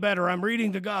know any better. I'm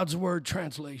reading the God's Word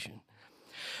translation.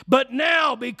 But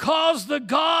now, because the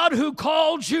God who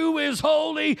called you is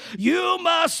holy, you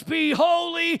must be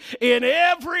holy in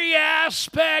every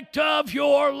aspect of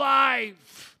your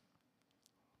life.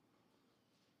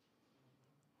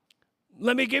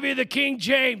 Let me give you the King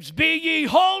James. Be ye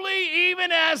holy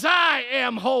even as I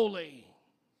am holy.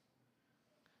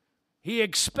 He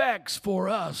expects for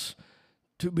us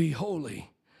to be holy,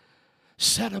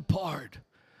 set apart,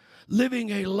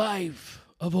 living a life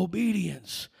of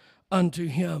obedience unto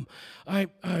him.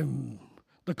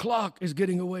 The clock is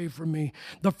getting away from me.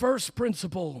 The first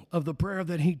principle of the prayer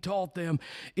that he taught them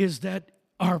is that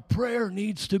our prayer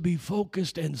needs to be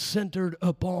focused and centered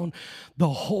upon the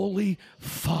Holy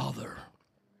Father.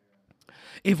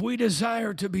 If we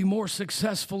desire to be more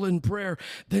successful in prayer,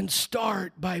 then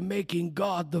start by making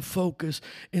God the focus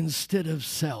instead of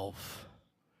self.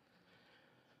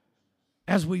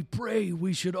 As we pray,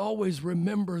 we should always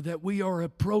remember that we are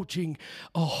approaching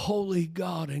a holy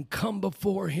God and come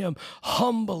before him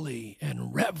humbly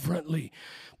and reverently.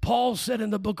 Paul said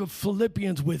in the book of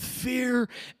Philippians, with fear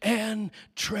and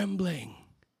trembling.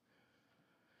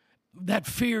 That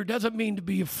fear doesn't mean to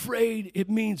be afraid, it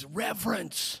means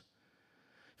reverence.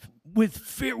 With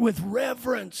fear, with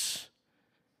reverence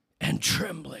and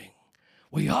trembling,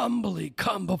 we humbly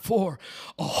come before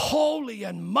a holy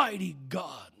and mighty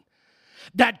God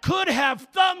that could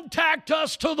have thumbtacked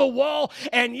us to the wall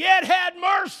and yet had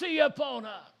mercy upon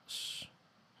us.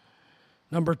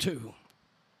 Number two,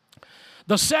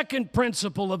 the second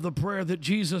principle of the prayer that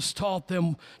Jesus taught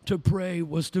them to pray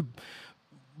was to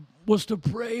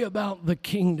pray about the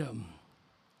kingdom.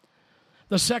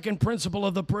 The second principle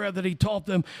of the prayer that he taught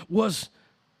them was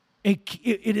it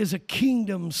is a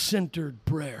kingdom-centered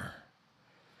prayer.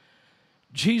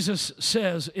 Jesus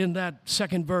says in that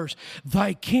second verse,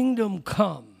 thy kingdom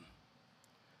come,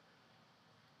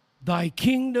 thy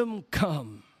kingdom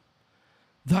come,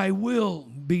 thy will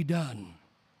be done.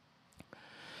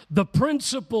 The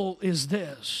principle is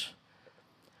this,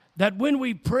 that when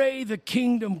we pray the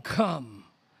kingdom come,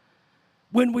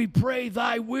 when we pray,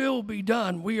 thy will be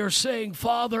done, we are saying,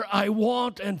 Father, I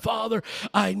want and Father,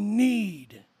 I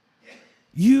need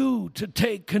you to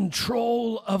take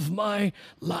control of my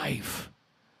life.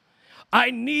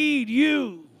 I need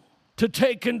you to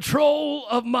take control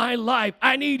of my life.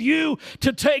 I need you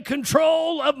to take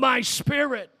control of my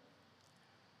spirit.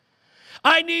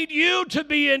 I need you to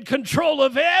be in control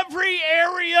of every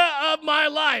area of my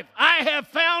life. I have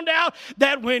found out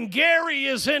that when Gary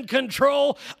is in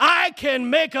control, I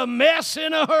can make a mess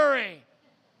in a hurry.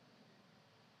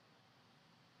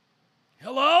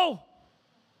 Hello?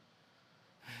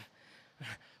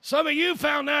 Some of you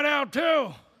found that out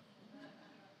too.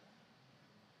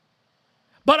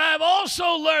 But I've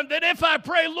also learned that if I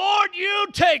pray, Lord, you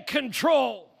take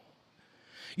control.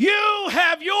 You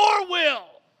have your will.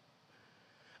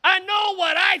 I know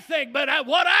what I think, but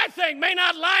what I think may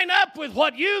not line up with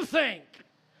what you think.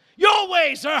 Your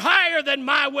ways are higher than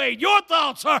my way. Your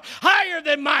thoughts are higher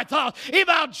than my thoughts. If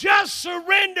I'll just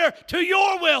surrender to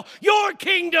your will, your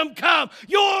kingdom come,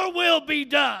 your will be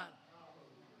done.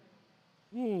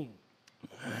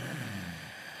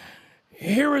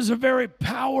 Here is a very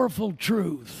powerful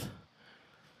truth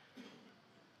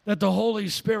that the Holy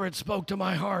Spirit spoke to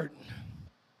my heart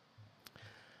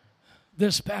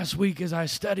this past week as I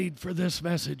studied for this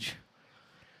message.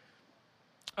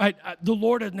 The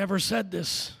Lord had never said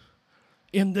this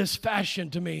in this fashion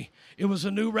to me. It was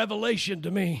a new revelation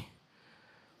to me.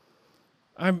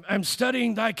 I'm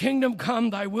studying, thy kingdom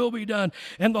come, thy will be done.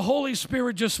 And the Holy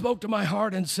Spirit just spoke to my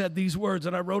heart and said these words,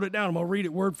 and I wrote it down. I'm going to read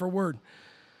it word for word.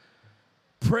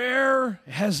 Prayer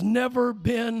has never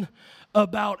been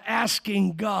about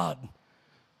asking God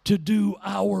to do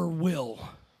our will.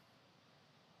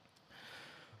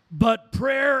 But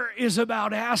prayer is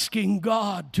about asking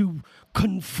God to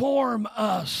conform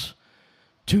us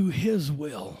to his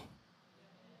will.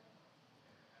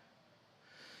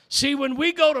 See, when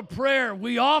we go to prayer,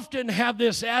 we often have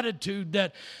this attitude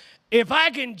that if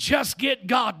I can just get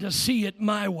God to see it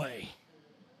my way,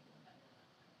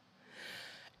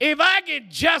 if I could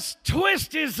just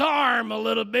twist his arm a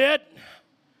little bit,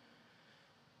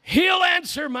 he'll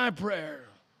answer my prayer.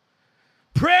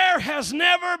 Prayer has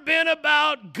never been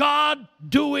about God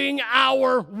doing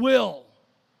our will.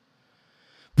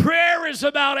 Prayer is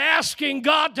about asking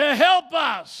God to help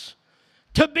us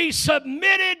to be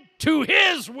submitted to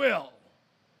his will.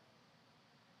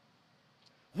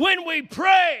 When we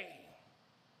pray,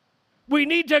 we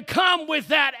need to come with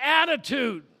that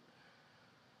attitude.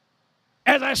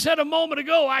 As I said a moment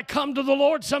ago, I come to the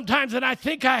Lord sometimes and I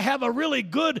think I have a really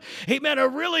good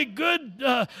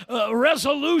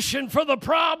resolution for the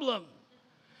problem.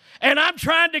 And I'm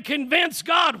trying to convince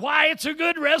God why it's a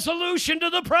good resolution to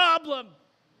the problem.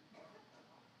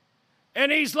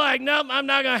 And he's like, nope, I'm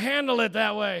not going to handle it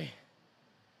that way.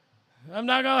 I'm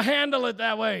not going to handle it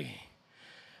that way.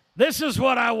 This is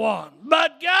what I want.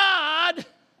 But God,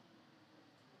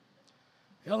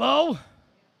 hello?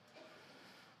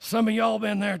 Some of y'all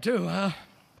been there too, huh?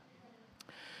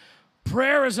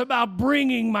 Prayer is about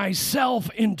bringing myself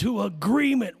into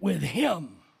agreement with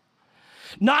Him.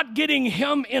 Not getting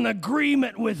Him in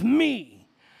agreement with me,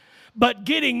 but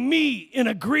getting me in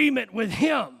agreement with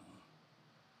Him.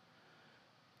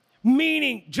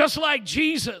 Meaning, just like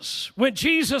Jesus, when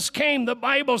Jesus came, the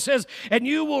Bible says, and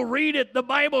you will read it, the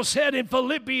Bible said in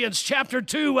Philippians chapter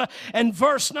 2 and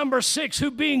verse number 6,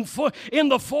 who being in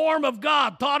the form of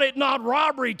God, thought it not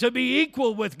robbery to be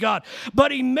equal with God,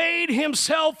 but he made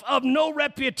himself of no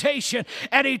reputation,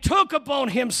 and he took upon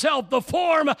himself the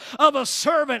form of a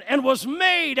servant, and was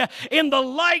made in the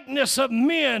likeness of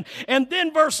men. And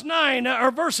then verse 9,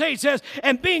 or verse 8 says,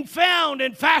 and being found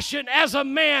in fashion as a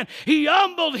man, he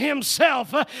humbled himself,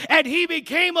 and he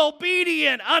became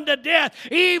obedient unto death,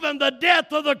 even the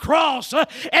death of the cross.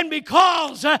 And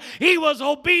because he was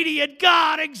obedient,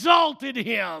 God exalted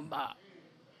him.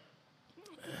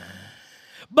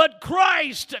 But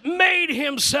Christ made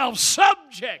himself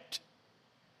subject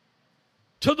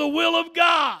to the will of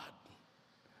God.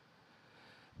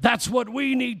 That's what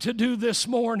we need to do this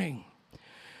morning.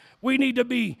 We need to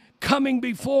be coming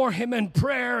before him in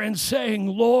prayer and saying,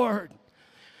 Lord,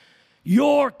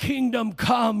 your kingdom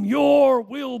come, your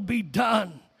will be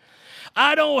done.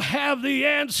 I don't have the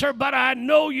answer, but I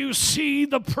know you see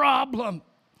the problem.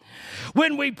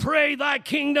 When we pray, thy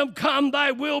kingdom come,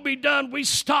 thy will be done, we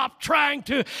stop trying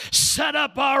to set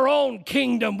up our own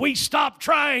kingdom. We stop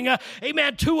trying,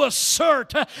 amen, to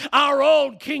assert our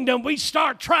own kingdom. We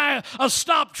stop trying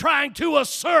to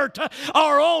assert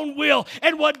our own will.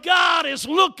 And what God is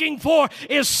looking for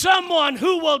is someone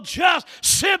who will just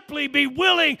simply be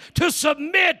willing to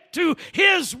submit to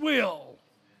his will.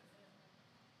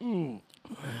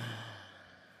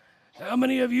 How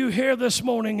many of you here this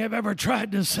morning have ever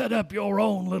tried to set up your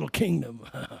own little kingdom?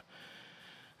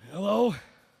 Hello?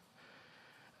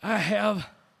 I have.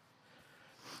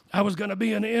 I was going to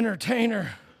be an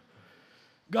entertainer.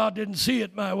 God didn't see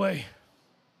it my way.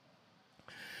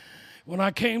 When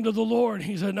I came to the Lord,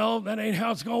 he said, no, that ain't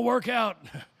how it's going to work out.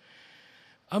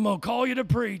 I'm going to call you to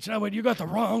preach. And I went, you got the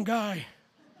wrong guy.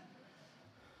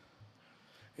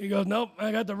 He goes, nope,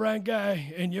 I got the right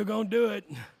guy, and you're going to do it.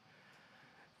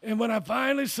 And when I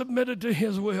finally submitted to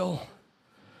his will,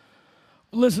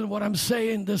 listen, what I'm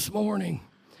saying this morning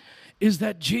is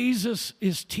that Jesus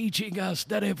is teaching us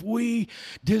that if we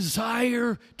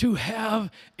desire to have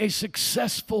a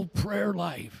successful prayer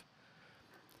life,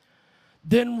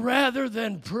 then rather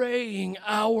than praying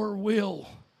our will,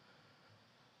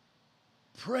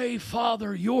 pray,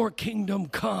 Father, your kingdom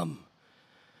come.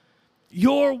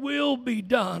 Your will be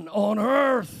done on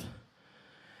earth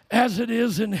as it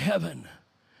is in heaven.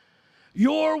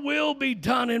 Your will be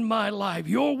done in my life.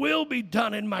 Your will be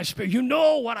done in my spirit. You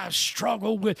know what I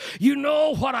struggle with. You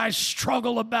know what I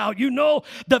struggle about. You know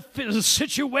the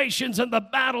situations and the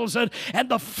battles and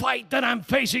the fight that I'm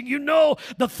facing. You know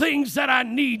the things that I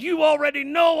need. You already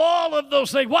know all of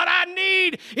those things. What I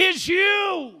need is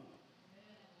you.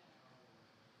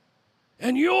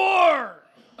 And your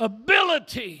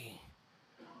ability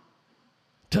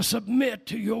to submit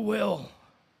to your will.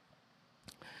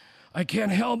 I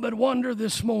can't help but wonder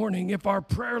this morning if our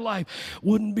prayer life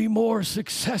wouldn't be more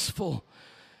successful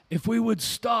if we would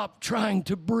stop trying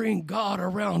to bring God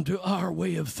around to our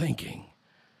way of thinking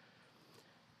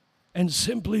and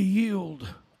simply yield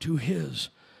to his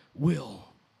will.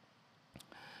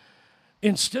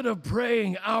 Instead of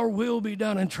praying, our will be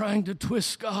done, and trying to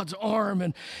twist God's arm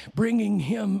and bringing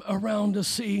him around to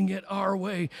seeing it our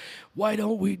way, why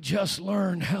don't we just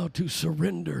learn how to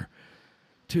surrender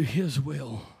to his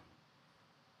will?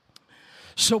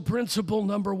 So principle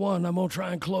number one, I'm going to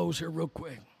try and close here real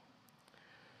quick.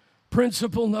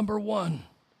 Principle number one,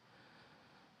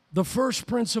 the first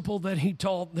principle that he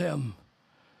taught them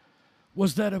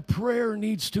was that a prayer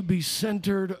needs to be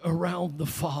centered around the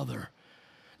Father.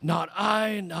 Not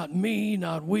I, not me,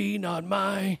 not we, not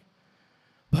my,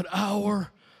 but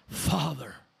our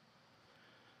Father,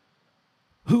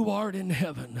 who art in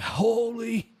heaven.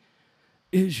 Holy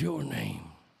is your name.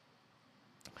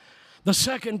 The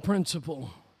second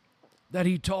principle that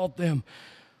he taught them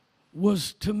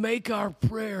was to make our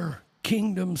prayer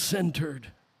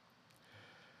kingdom-centered.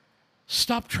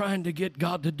 Stop trying to get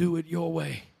God to do it your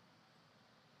way.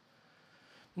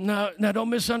 Now, don't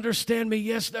misunderstand me.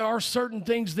 Yes, there are certain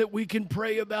things that we can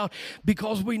pray about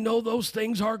because we know those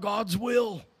things are God's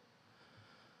will.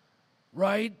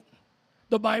 Right?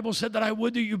 The Bible said that I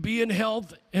would that you be in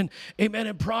health and amen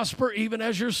and prosper even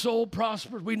as your soul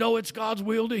prospers. We know it's God's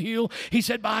will to heal. He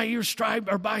said by his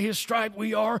stripe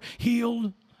we are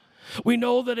healed. We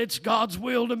know that it's God's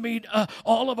will to meet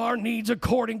all of our needs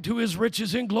according to his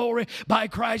riches and glory by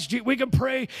Christ Jesus. We can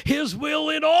pray his will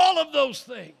in all of those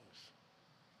things,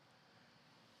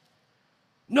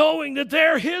 knowing that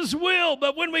they're his will.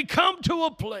 But when we come to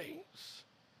a place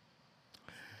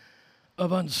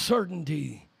of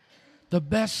uncertainty, the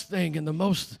best thing and the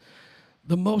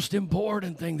most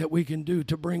important thing that we can do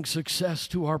to bring success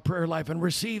to our prayer life and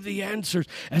receive the answers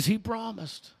as he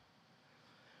promised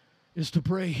is to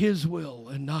pray his will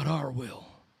and not our will.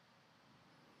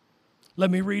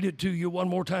 Let me read it to you one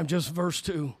more time, just verse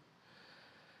 2.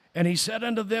 And he said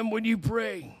unto them, when you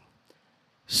pray,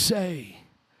 say,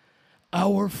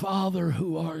 Our Father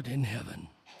who art in heaven,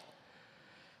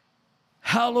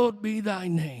 hallowed be thy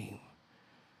name.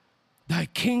 Thy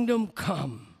kingdom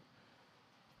come,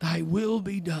 thy will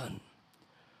be done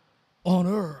on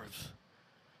earth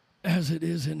as it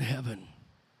is in heaven.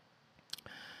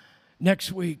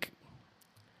 Next week,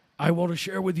 I want to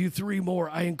share with you 3 more.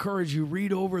 I encourage you,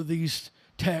 read over these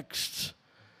texts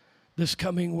this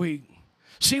coming week.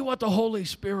 See what the Holy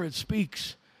Spirit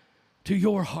speaks to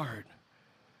your heart.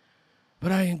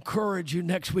 But I encourage you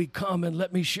next week, come and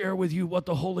let me share with you what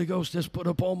the Holy Ghost has put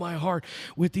upon my heart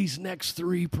with these next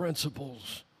 3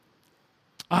 principles.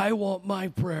 I want my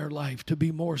prayer life to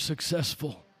be more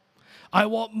successful. I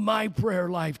want my prayer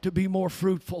life to be more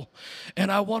fruitful.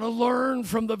 And I want to learn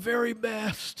from the very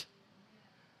best.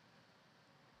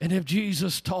 And if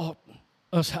Jesus taught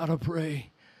us how to pray,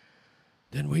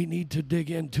 then we need to dig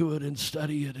into it and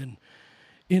study it and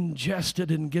ingest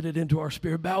it and get it into our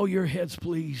spirit. Bow your heads,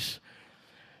 please.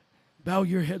 Bow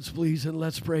your heads, please, and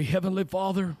let's pray. Heavenly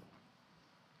Father,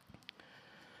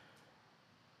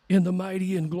 in the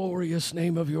mighty and glorious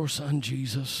name of your Son,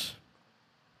 Jesus,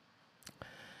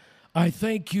 I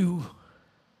thank you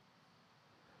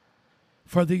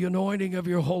for the anointing of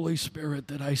your Holy Spirit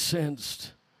that I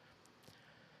sensed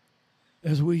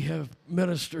as we have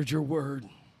ministered your word.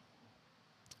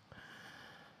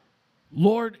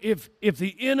 Lord, if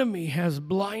the enemy has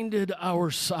blinded our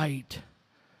sight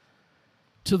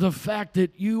to the fact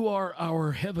that you are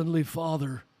our Heavenly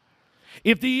Father,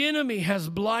 if the enemy has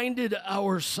blinded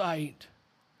our sight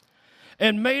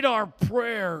and made our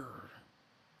prayer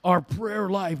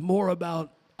life more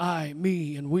about I,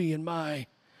 me, and we, and my,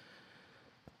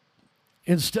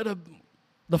 instead of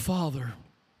the Father,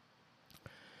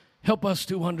 help us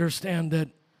to understand that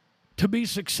to be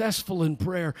successful in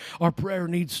prayer, our prayer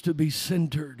needs to be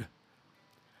centered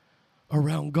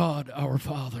around God, our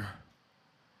Father.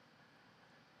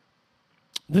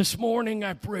 This morning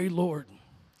I pray, Lord,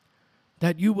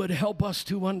 that you would help us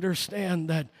to understand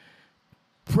that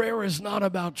prayer is not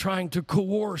about trying to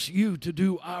coerce you to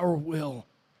do our will,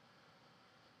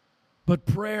 but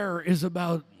prayer is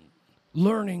about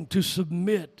learning to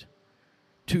submit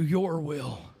to your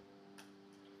will.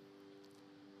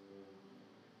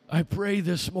 I pray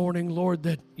this morning, Lord,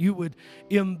 that you would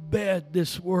embed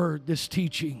this word, this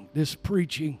teaching, this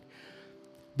preaching,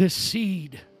 this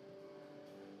seed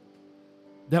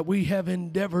that we have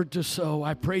endeavored to sow.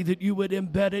 I pray that you would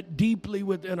embed it deeply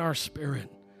within our spirit.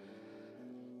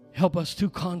 Help us to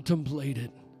contemplate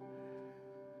it,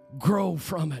 grow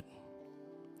from it,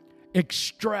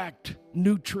 extract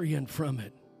nutrient from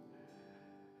it,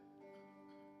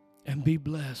 and be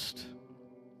blessed.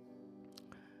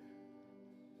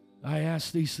 I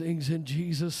ask these things in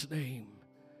Jesus' name.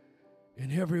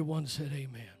 And everyone said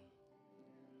amen.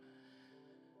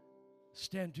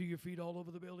 Stand to your feet all over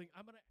the building. I'm going to